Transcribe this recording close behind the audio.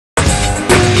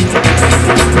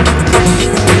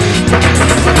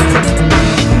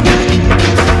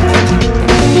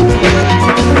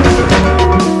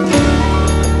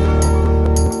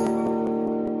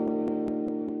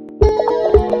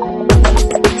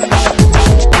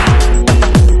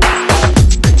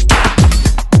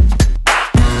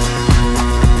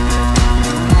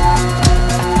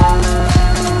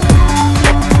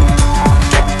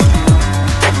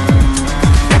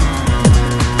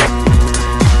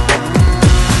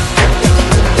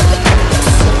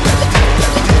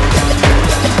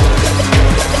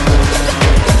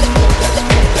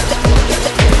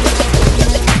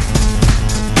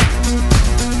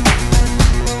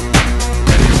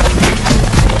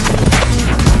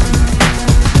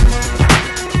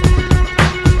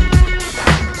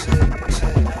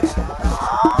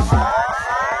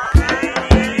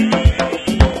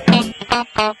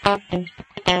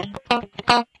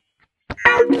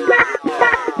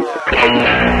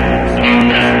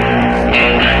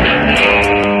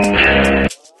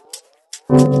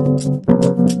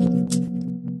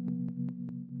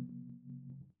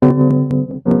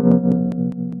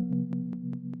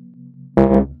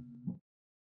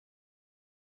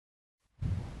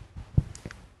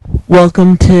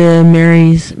Welcome to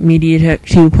Mary's Media Tech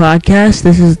 2 podcast.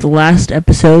 This is the last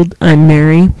episode. I'm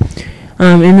Mary.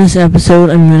 In this episode,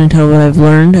 I'm going to tell what I've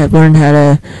learned. I've learned how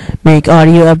to make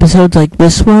audio episodes like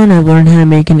this one. I've learned how to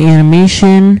make an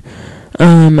animation.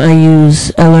 I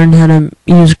learned how to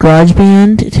use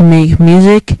GarageBand to make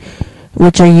music,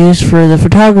 which I use for the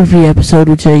photography episode,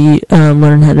 which I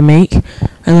learned how to make.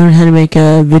 I learned how to make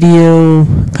a video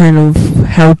kind of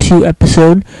how-to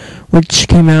episode, which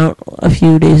came out a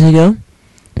few days ago.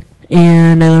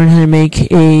 And I learned how to make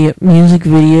a music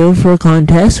video for a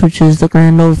contest, which is the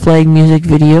Grand Old Flag music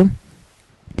video.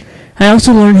 I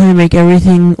also learned how to make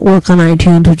everything work on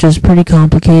iTunes, which is pretty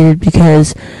complicated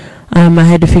because I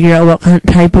had to figure out what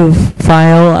type of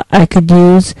file I could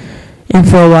use. And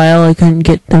for a while, I couldn't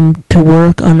get them to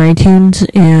work on iTunes,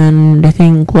 and I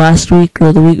think last week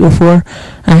or the week before,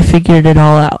 I figured it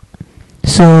all out.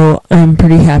 So I'm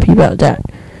pretty happy about that.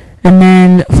 And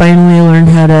then finally, I learned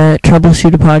how to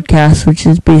troubleshoot a podcast, which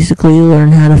is basically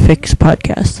learn how to fix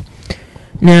podcasts.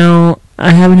 Now,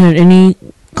 I haven't had any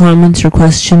comments or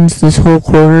questions this whole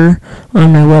quarter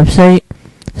on my website.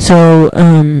 So,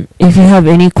 if you have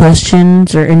any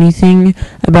questions or anything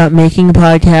about making a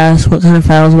podcast, what kind of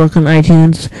files work on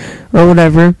iTunes, or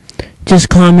whatever, just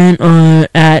comment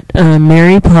at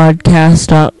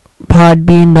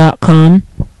marypodcast.podbean.com.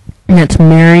 That's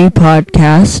Mary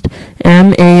Podcast,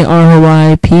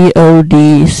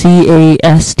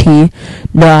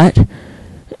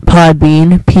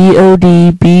 MaryPodcast.podbean,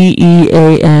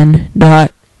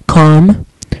 PODBEAN.com,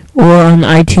 or on the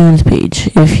iTunes page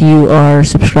if you are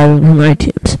subscribing from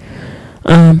iTunes.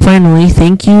 Finally,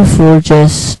 thank you for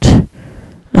just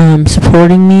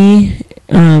supporting me.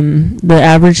 The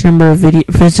average number of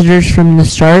visitors from the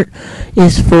start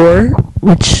is 4,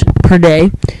 which per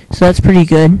day, so that's pretty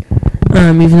good.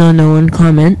 Even though no one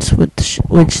comments, which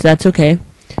that's okay.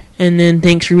 And then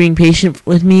thanks for being patient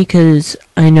with me, because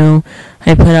I know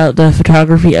I put out the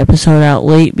photography episode out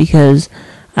late because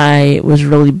I was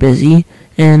really busy.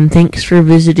 And thanks for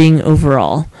visiting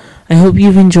overall. I hope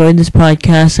you've enjoyed this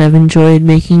podcast. I've enjoyed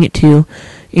making it too.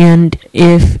 And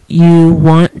if you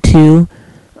want to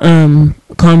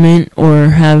comment or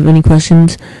have any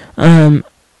questions,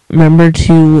 remember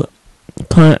to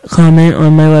comment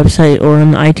on my website or on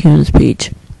the iTunes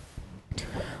page.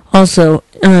 Also,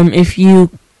 if you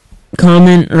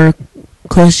comment or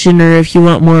question, or if you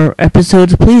want more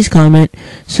episodes, please comment,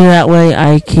 so that way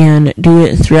I can do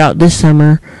it throughout this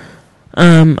summer.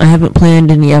 I haven't planned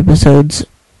any episodes,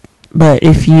 but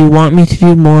if you want me to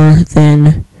do more,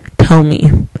 then tell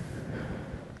me.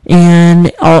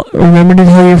 And I'll remember to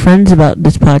tell your friends about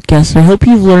this podcast. I hope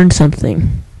you've learned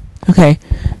something. Okay,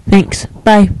 thanks.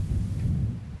 Bye.